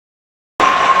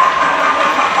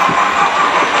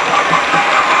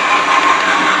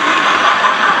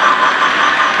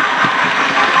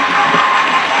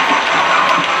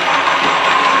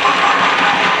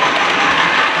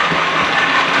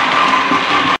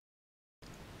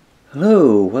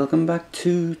Hello, welcome back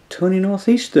to Tony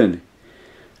Northeastern,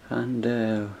 and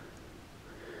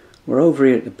we're over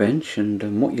here at the bench,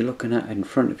 and what you're looking at in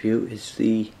front of you is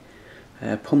the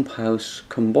pump house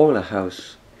cum boiler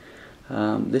house.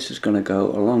 This is going to go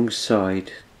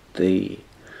alongside the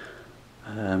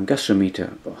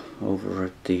gasometer over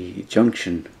at the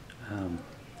junction.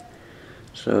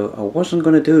 So I wasn't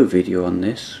going to do a video on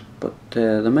this, but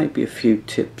there might be a few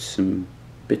tips and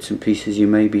bits and pieces you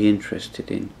may be interested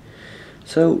in.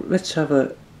 So let's have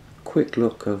a quick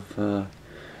look of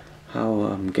how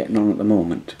I'm getting on at the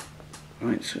moment.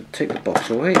 Right, so take the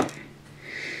box away,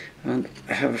 and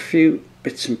I have a few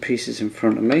bits and pieces in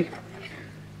front of me.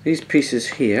 These pieces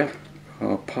here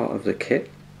are part of the kit,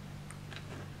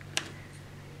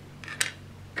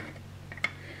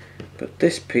 but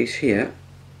this piece here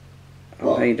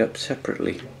I made up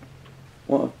separately.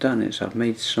 What I've done is I've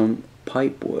made some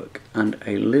pipe work and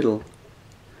a little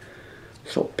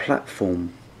sort of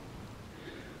platform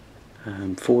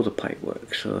for the pipe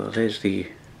work. So there's the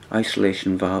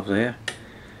isolation valve there,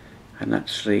 and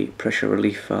that's the pressure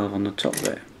relief valve on the top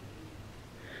there.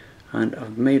 And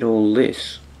I've made all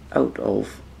this out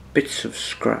of bits of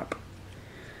scrap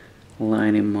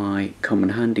lying in my come in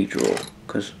handy drawer,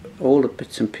 because all the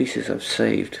bits and pieces I've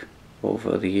saved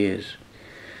over the years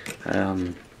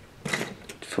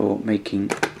for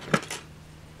making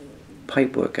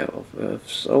pipework out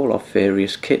of all of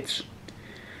various kits,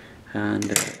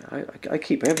 and I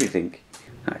keep everything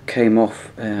that came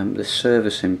off the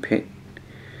servicing pit.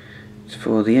 It's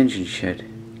for the engine shed,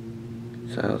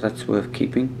 so that's worth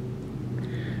keeping.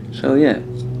 So yeah,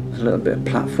 there's a little bit of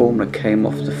platform that came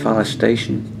off the fire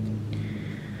station,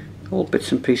 all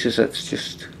bits and pieces that's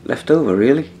just left over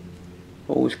really,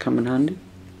 always come in handy.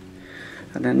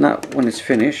 And then that, when it's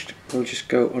finished, will just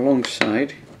go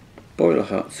alongside boiler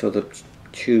hut, so the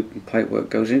tube and pipework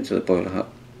goes into the boiler hut,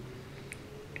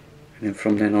 and then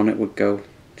from then on it would go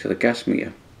to the gas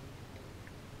meter.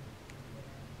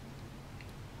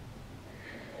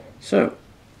 So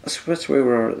that's where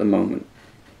we are at the moment.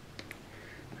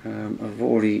 I've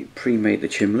already pre-made the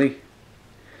chimney,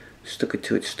 stuck it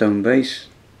to its stone base.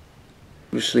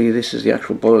 Obviously this is the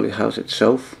actual boiler house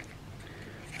itself.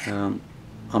 I'm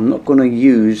not going to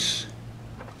use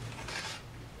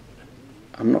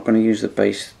the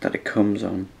base that it comes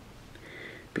on,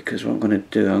 because what I'm going to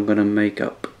do, I'm going to make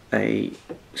up a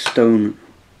stone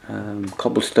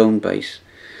cobblestone base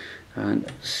and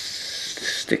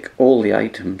stick all the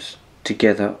items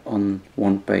together on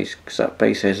one base, because that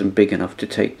base isn't big enough to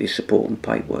take the support and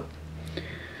pipe work.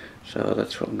 So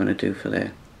that's what I'm going to do for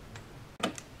there.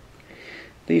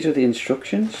 These are the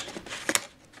instructions.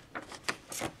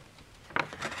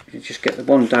 You just get the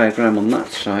one diagram on that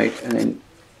side, and then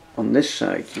on this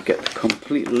side you get the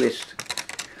complete list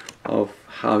of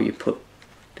how you put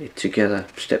it together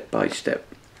step by step,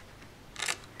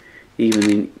 even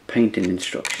in painting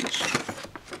instructions.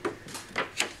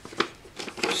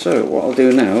 So what I'll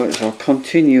do now is I'll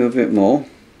continue a bit more.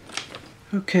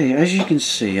 Okay, as you can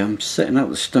see, I'm setting up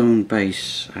the stone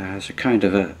base as a kind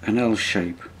of an L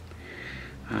shape,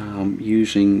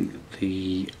 using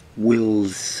the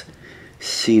Will's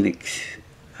Scenic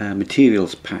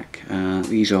materials pack.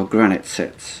 These are granite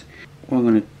sets. What I'm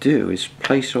going to do is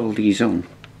place all these on,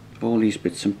 all these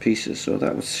bits and pieces, so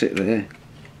that would sit there,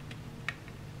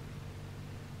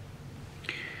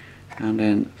 and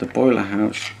then the boiler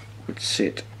house would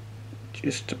sit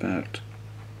just about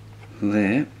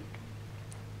there,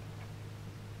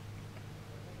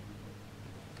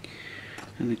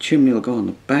 and the chimney will go on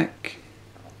the back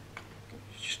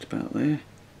just about there.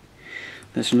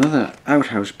 There's another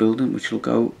outhouse building which will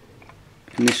go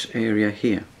in this area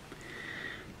here.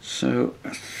 So I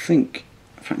think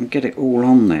if I can get it all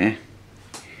on there,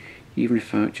 even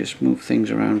if I just move things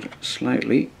around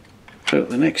slightly. So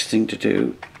the next thing to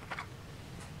do,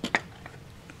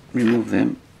 remove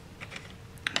them.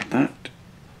 That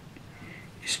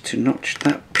is to notch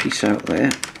that piece out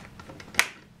there,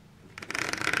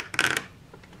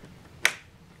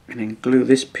 and then glue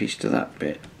this piece to that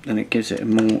bit. Then it gives it a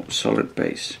more solid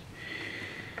base.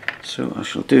 So I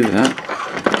shall do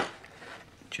that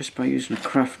just by using a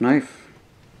craft knife.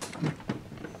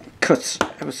 Cuts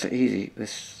ever so easy,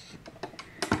 this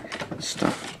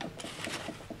stuff.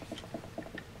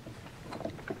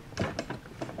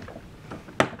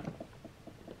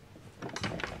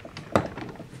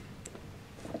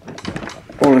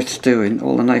 All it's doing,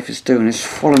 all the knife is doing, is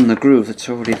following the groove that's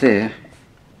already there,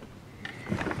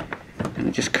 and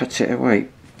it just cuts it away.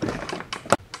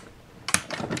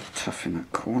 Tough in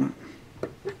that corner.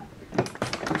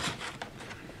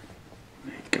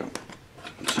 There you go.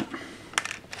 So,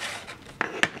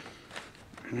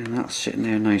 And then that's sitting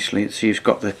there nicely, so you've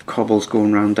got the cobbles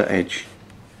going around the edge.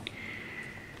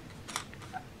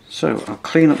 So I'll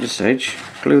clean up this edge,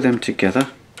 glue them together,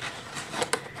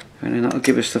 and then that'll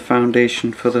give us the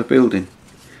foundation for the building.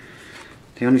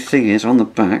 The only thing is, on the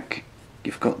back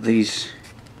you've got these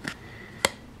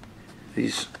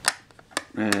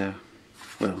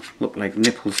well, look like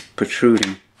nipples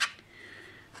protruding,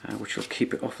 which will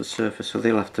keep it off the surface, so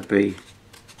they'll have to be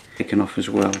taken off as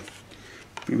well.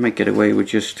 You might get away with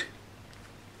just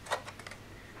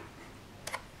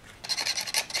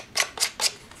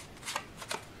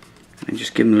and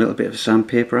just give them a little bit of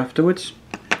sandpaper afterwards.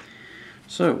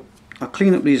 So I'll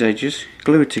clean up these edges,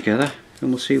 glue it together,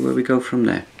 and we'll see where we go from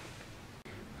there.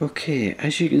 Okay,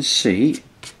 as you can see,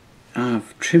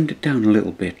 I've trimmed it down a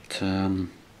little bit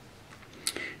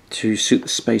to suit the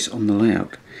space on the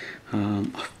layout.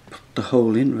 I've put the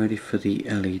hole in ready for the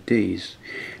LEDs.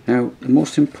 Now the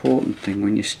most important thing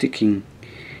when you're sticking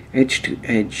edge to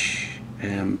edge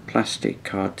plastic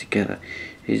card together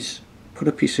is put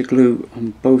a piece of glue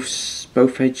on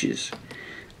both edges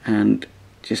and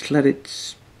just let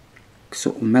it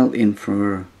sort of melt in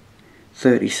for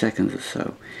 30 seconds or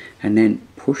so, and then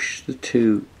push the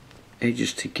two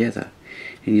edges together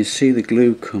and you see the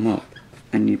glue come up,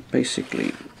 and you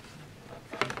basically,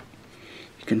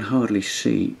 you can hardly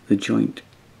see the joint.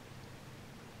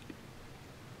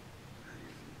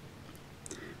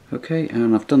 Okay,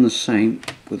 and I've done the same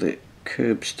with the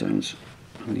curbstones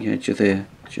on the edge of there.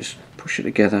 Just push it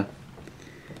together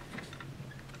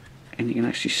and you can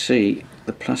actually see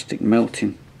the plastic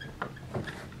melting.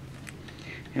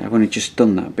 Yeah, I've only just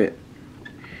done that bit.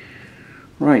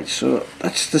 Right, so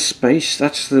that's the space,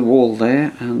 that's the wall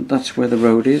there, and that's where the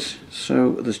road is.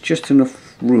 So there's just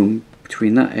enough room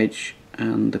between that edge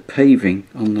and the paving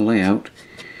on the layout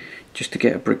just to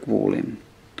get a brick wall in.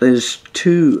 There's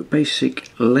two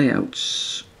basic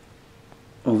layouts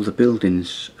of the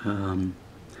buildings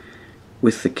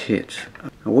with the kit.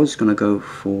 I was going to go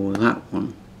for that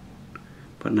one,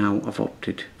 but now I've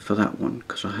opted for that one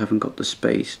because I haven't got the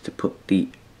space to put the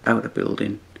outer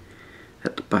building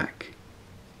at the back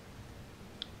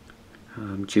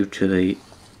due to the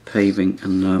paving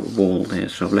and the wall there,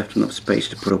 so I've left enough space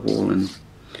to put a wall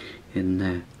in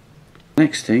there.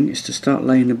 Next thing is to start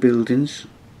laying the buildings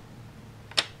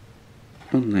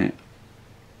on there.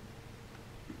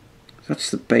 That's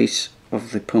the base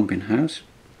of the pumping house.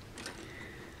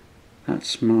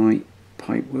 That's my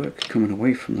pipe work coming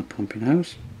away from the pumping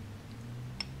house.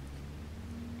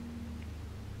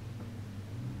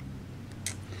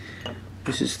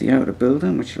 This is the outer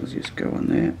building, which will just go on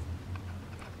there.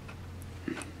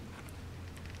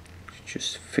 It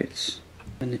just fits.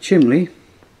 And the chimney,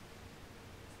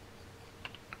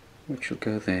 which will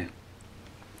go there.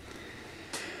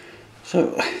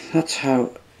 So that's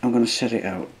how I'm going to set it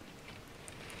out.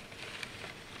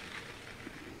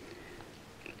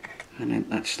 And then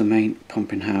that's the main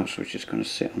pumping house, which is going to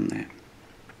sit on there.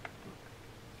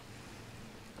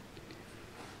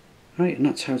 Right, and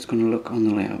that's how it's going to look on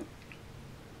the layout.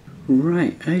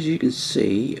 Right, as you can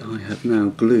see, I have now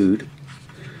glued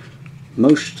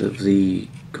most of the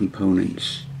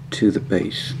components to the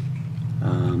base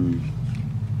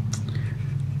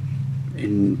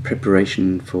in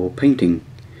preparation for painting,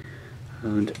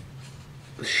 and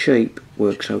the shape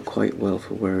works out quite well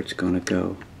for where it's going to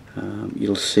go.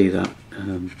 You'll see that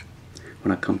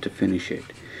when I come to finish it.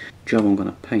 The job I'm going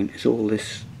to paint is all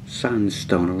this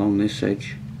sandstone along this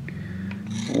edge,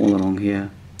 all along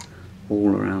here,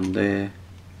 all around there,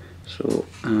 so,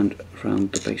 and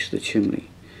around the base of the chimney.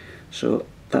 So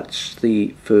that's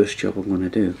the first job I'm going to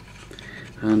do,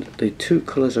 and the two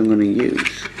colours I'm going to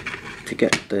use to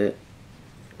get the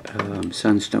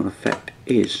sandstone effect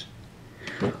is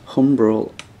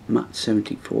Humbrol Matte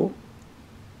 74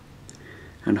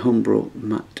 and Humbrol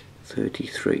Matte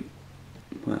 33.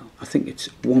 Well, I think it's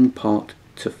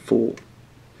 1:4,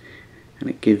 and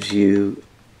it gives you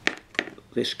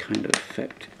this kind of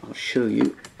effect. I'll show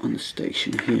you on the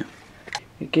station here.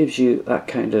 It gives you that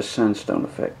kind of sandstone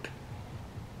effect.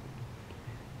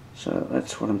 So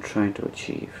that's what I'm trying to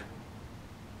achieve.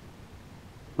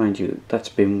 Mind you, that's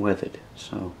been weathered,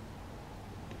 so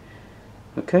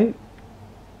okay.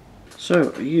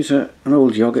 So I use an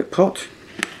old yogurt pot.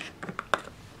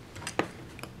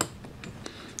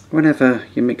 Whenever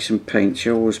you're mixing paints,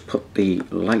 you always put the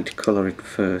light colour in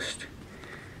first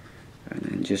and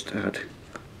then just add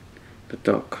the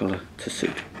dark colour to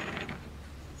suit.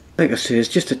 Like I say, it's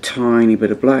just a tiny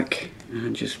bit of black,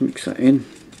 and just mix that in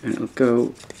and it'll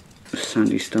go a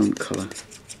sandy stone colour.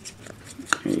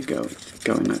 There you go,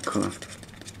 go in that colour.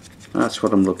 That's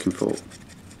what I'm looking for.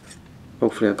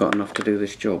 hopefully I've got enough to do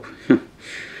this job.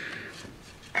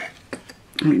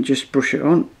 And just brush it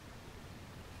on.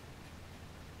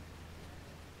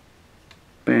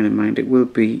 Bearing in mind it will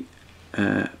be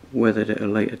weathered at a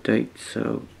later date,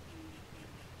 so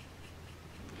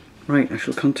right, I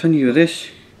shall continue with this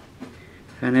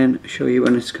and then show you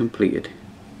when it's completed.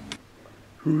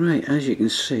 Right, as you can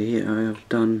see, I have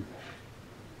done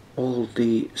all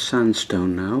the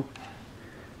sandstone now.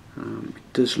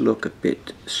 It does look a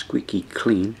bit squeaky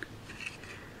clean,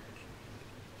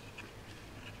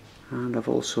 and I've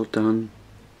also done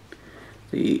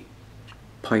the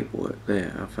pipe work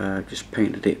there. I've just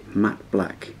painted it matte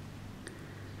black,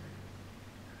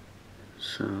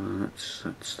 so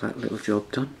that's that little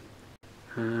job done.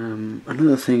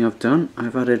 Another thing I've done,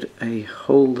 I've added a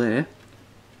hole there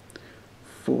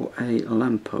for a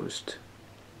lamppost,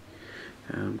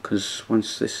 because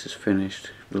once this is finished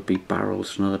there'll be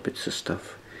barrels and other bits of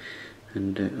stuff,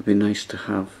 and it'll be nice to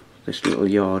have this little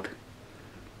yard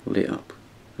lit up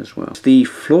as well. The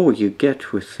floor you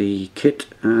get with the kit,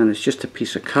 and it's just a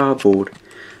piece of cardboard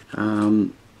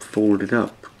folded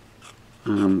up.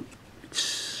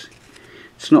 It's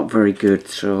not very good,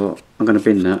 so I'm going to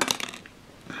bin that,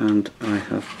 and I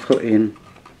have put in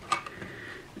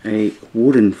a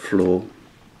wooden floor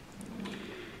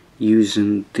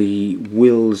using the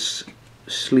Wills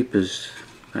sleepers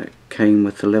that came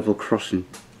with the level crossing.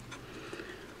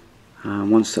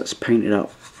 Once that's painted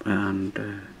up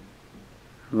and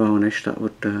varnished, that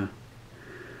would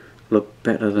look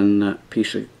better than that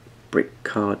piece of brick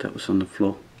card that was on the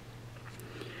floor.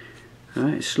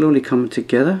 It's slowly coming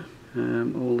together.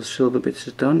 All the silver bits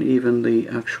are done, even the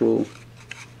actual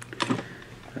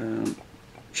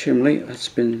chimney that's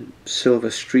been silver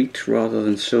streaked rather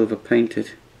than silver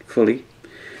painted fully.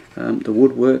 The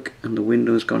woodwork and the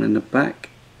windows gone in the back,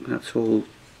 that's all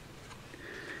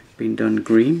been done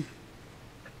green.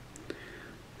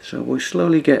 So we're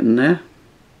slowly getting there.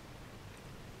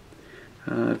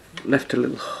 I've left a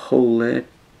little hole there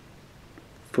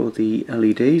for the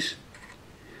LEDs.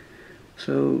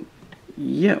 So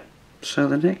yeah, so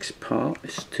the next part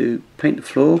is to paint the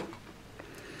floor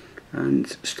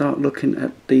and start looking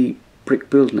at the brick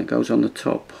building that goes on the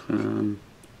top.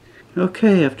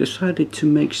 Okay, I've decided to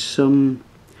make some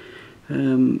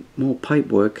more pipe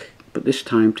work, but this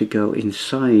time to go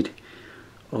inside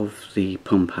of the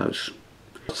pump house.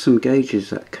 Some gauges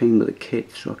that came with the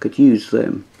kit, so I could use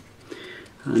them,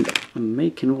 and I'm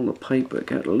making all the pipe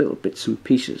work out of little bits and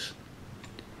pieces,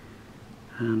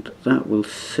 and that will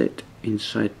sit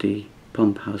inside the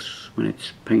pump house when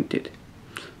it's painted.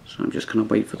 So I'm just going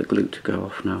to wait for the glue to go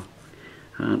off now,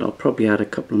 and I'll probably add a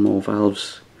couple more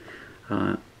valves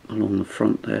along the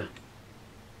front there.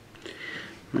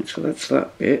 Right, so that's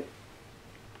that bit.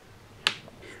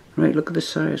 Right, look at the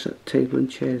size of that table and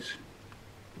chairs.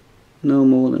 No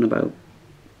more than about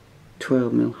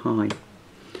 12mm high.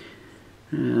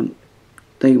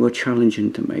 They were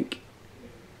challenging to make.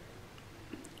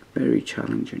 Very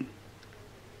challenging.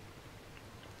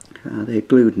 They're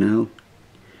glued now.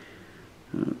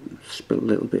 Spilled a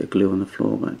little bit of glue on the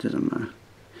floor, but it doesn't matter.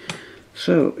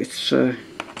 So it's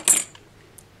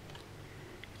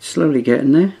slowly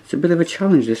getting there. It's a bit of a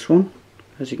challenge, this one.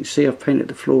 As you can see, I've painted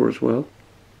the floor as well,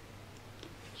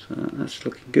 so that's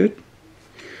looking good.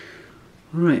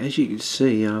 Alright, as you can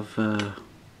see, I've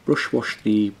brush washed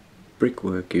the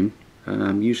brickwork in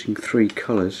using three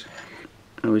colours.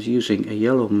 I was using a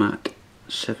yellow matte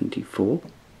 74,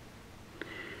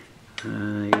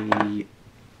 a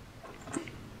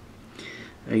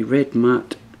red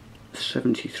matte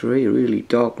 73, a really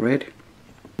dark red,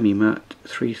 semi matte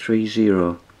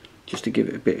 330, just to give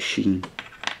it a bit of sheen.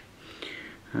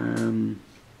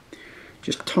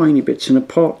 Just tiny bits in a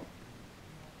pot,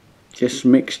 just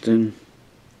mixed and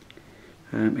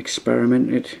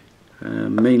experimented,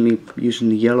 mainly using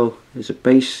the yellow as a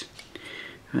base,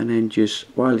 and then just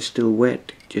while it's still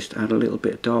wet, just add a little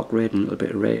bit of dark red and a little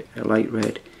bit of red, a light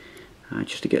red,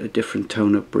 just to get a different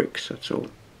tone of bricks, that's all.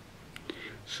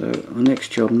 So our next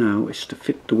job now is to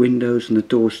fit the windows and the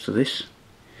doors to this,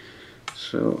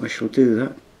 so I shall do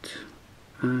that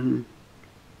and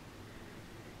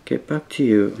get back to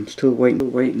you. I'm still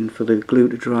waiting for the glue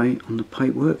to dry on the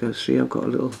pipe work. I see I've got a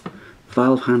little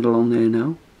valve handle on there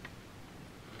now,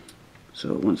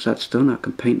 so once that's done I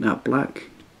can paint that black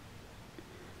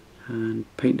and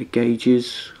paint the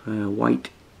gauges white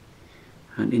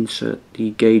and insert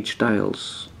the gauge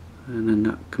dials, and then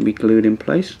that can be glued in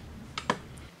place.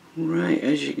 Right,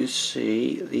 as you can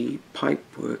see, the pipe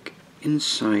work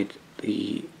inside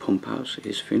the pump house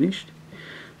is finished.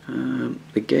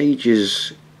 The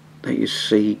gauges that you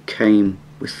see came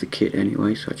with the kit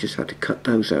anyway, so I just had to cut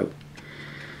those out.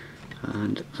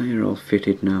 and they're all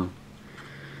fitted now.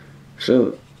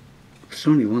 So there's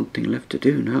only one thing left to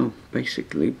do now,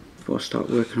 basically, before I start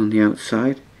working on the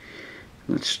outside.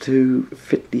 That's to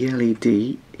fit the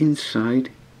LED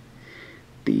inside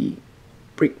the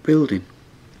brick building.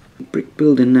 The brick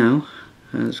building now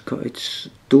has got its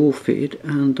door fitted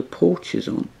and the porch is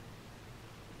on.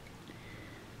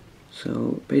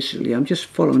 So basically I'm just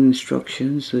following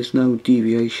instructions. There's no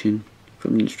deviation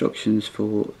from the instructions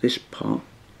for this part.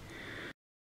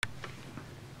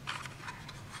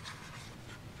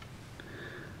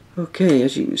 Okay,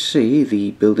 as you can see,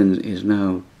 the building is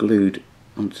now glued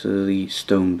onto the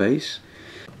stone base.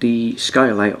 The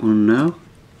skylight on now,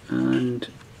 and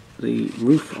the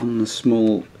roof on the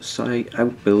small side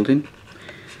outbuilding.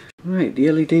 Right,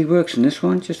 the LED works in this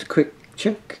one. Just a quick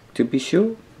check to be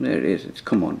sure. There it is, it's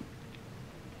come on.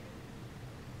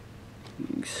 You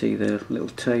can see the little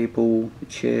table, the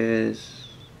chairs,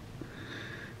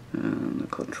 and the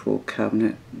control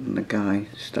cabinet, and the guy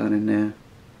standing there.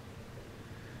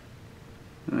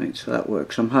 Right, so that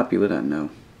works. I'm happy with that now.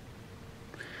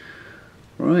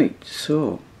 Right,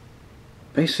 so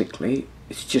basically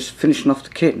it's just finishing off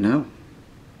the kit now.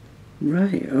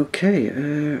 Right, okay,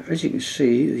 as you can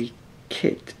see, the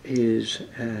kit is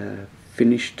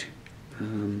finished.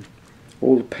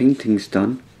 All the painting's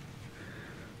done.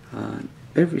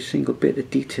 Every single bit of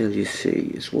detail you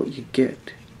see is what you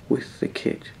get with the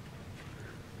kit,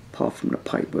 apart from the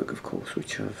pipework, of course,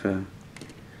 which I've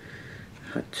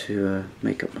had to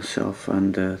make up myself,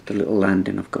 and the little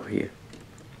landing I've got here.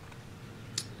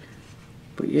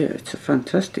 But yeah, it's a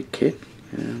fantastic kit.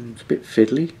 It's a bit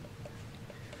fiddly.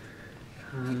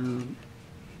 There's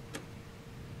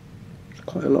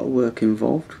quite a lot of work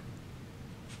involved.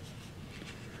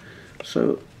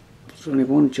 So there's only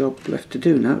one job left to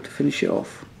do now to finish it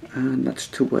off, and that's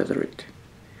to weather it.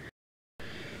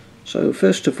 So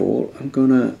first of all, I'm going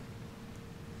to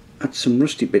add some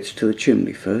rusty bits to the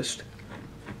chimney first.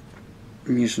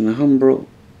 I'm using the Humbrol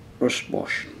rust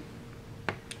wash.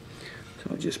 So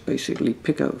I'll just basically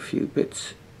pick out a few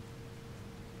bits,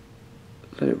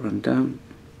 let it run down.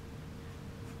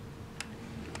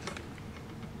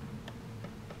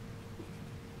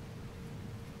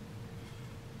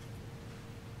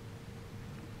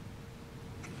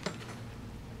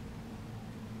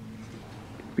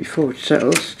 Before it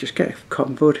settles, just get a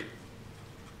cotton bud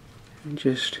and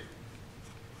just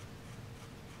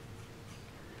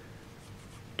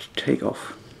take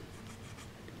off.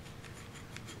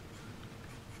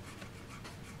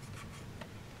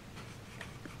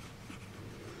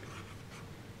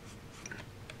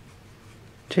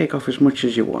 Take off as much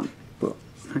as you want, but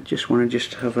I just want to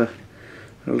just have a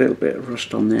little bit of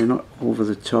rust on there, not over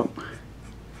the top,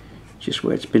 just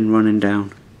where it's been running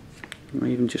down. I'm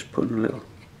even just putting a little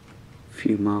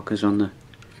few markers on the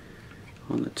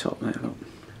top there, look,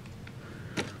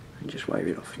 and just wave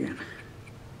it off again.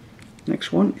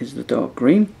 Next one is the dark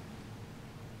green.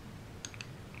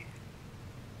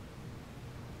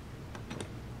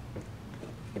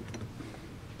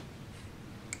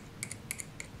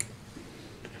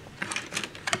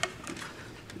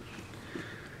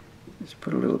 Let's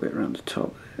put a little bit around the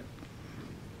top there.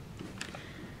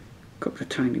 A couple of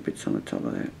tiny bits on the top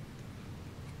of that.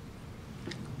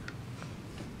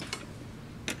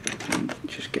 And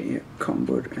just get your cotton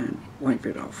bud and wipe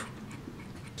it off.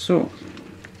 So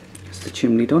that's the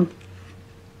chimney done.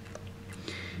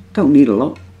 Don't need a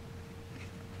lot.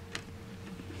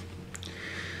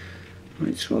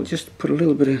 Right, so I'll just put a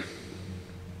little bit of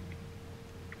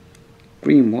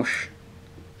green wash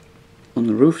on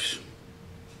the roofs,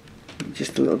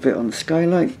 just a little bit on the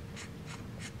skylight,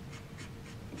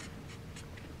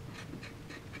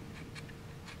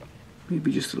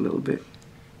 maybe just a little bit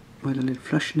where the lid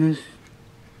flashing is.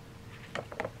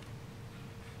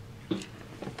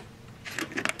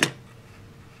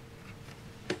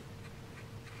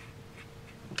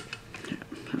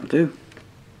 That'll do.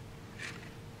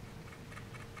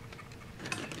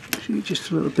 See,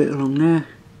 just a little bit along there.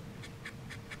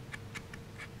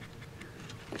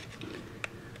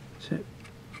 That's it.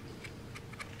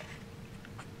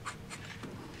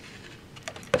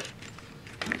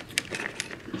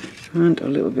 And a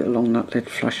little bit along that lid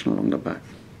flashing along the back.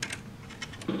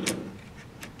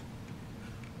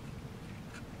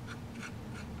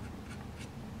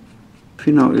 If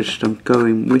you noticed, I'm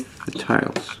going with the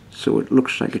tiles, so it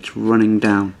looks like it's running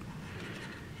down.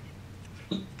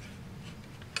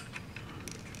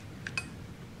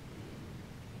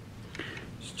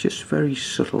 It's just very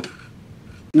subtle.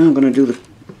 Now I'm going to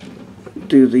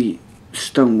do the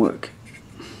stonework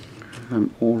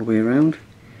all the way around.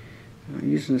 I'm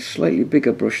using a slightly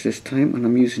bigger brush this time, and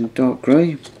I'm using dark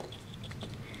grey.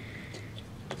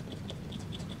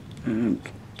 and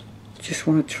just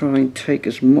want to try and take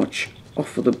as much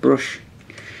off of the brush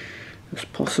as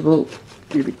possible.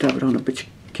 Maybe dab it on a bit of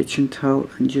kitchen towel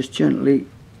and just gently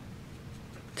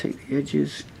take the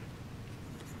edges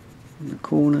and the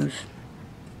corners.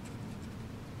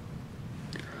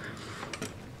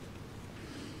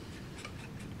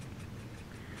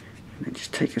 And then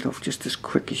just take it off just as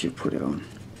quick as you put it on.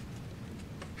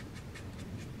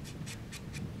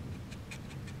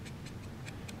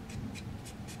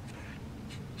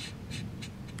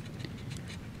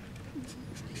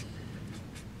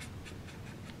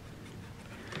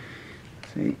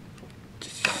 See,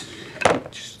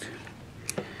 just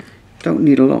don't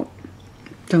need a lot.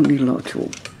 Don't need a lot at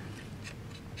all.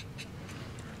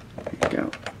 There you go.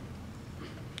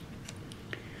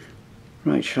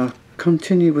 Right, shall I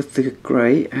continue with the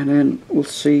grey and then we'll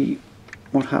see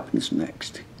what happens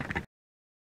next.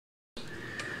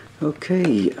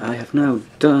 Okay, I have now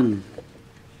done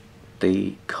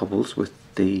the cobbles with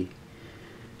the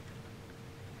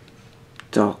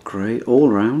dark grey all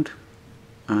round,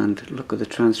 and look at the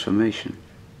transformation.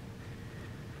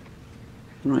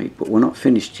 Right, but we're not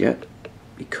finished yet,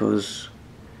 because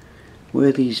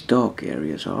where these dark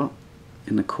areas are,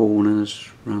 in the corners,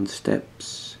 around the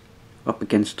steps, up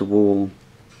against the wall,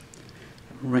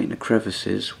 right in the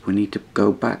crevices, we need to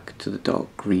go back to the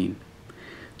dark green.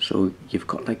 So you've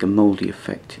got like a mouldy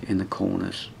effect in the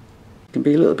corners. You can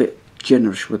be a little bit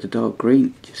generous with the dark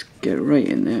green, just get it right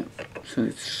in there.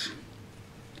 So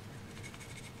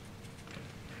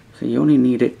you only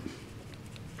need it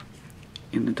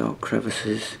in the dark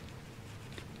crevices,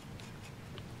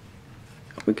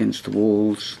 up against the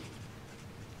walls.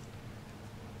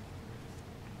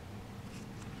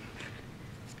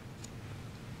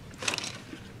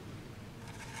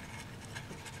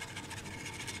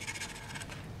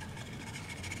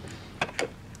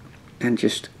 And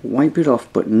just wipe it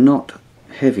off, but not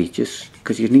heavy, just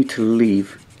because you need to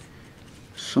leave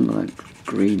some of that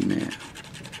green there.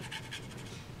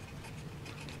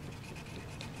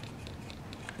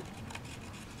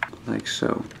 Like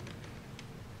so.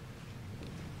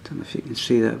 Don't know if you can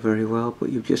see that very well, but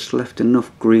you've just left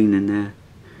enough green in there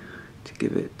to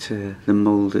give it the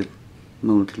mouldy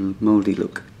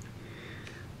look.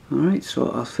 Alright, so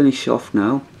I'll finish off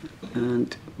now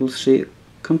and we'll see it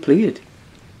completed.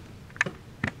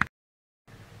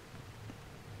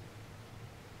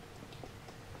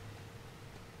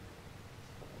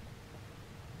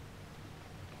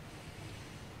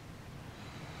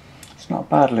 It's not a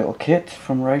bad little kit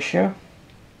from Ratio,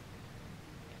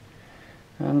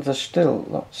 and there's still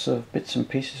lots of bits and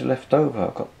pieces left over.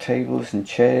 I've got tables and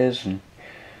chairs and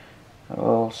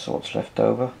all sorts left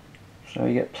over, so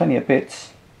you get plenty of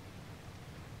bits.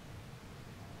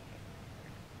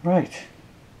 Right,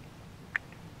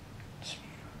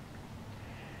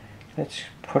 let's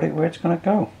put it where it's going to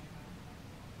go.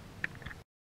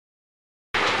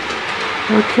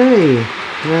 Okay,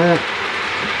 right,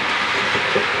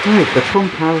 the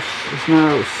pump house is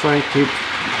now sited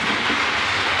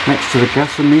next to the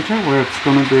gasometer where it's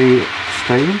going to be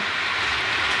staying.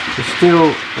 There's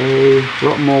still a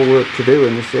lot more work to do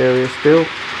in this area still.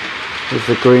 There's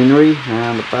the greenery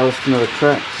and the ballasting of the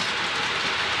tracks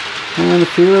and a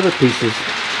few other pieces.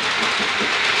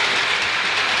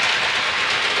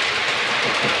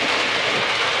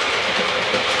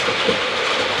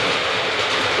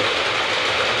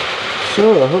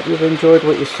 So I hope you've enjoyed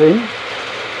what you've seen,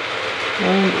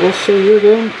 and we'll see you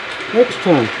again next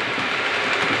time.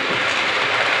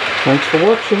 Thanks for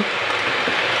watching.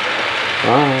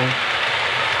 Bye.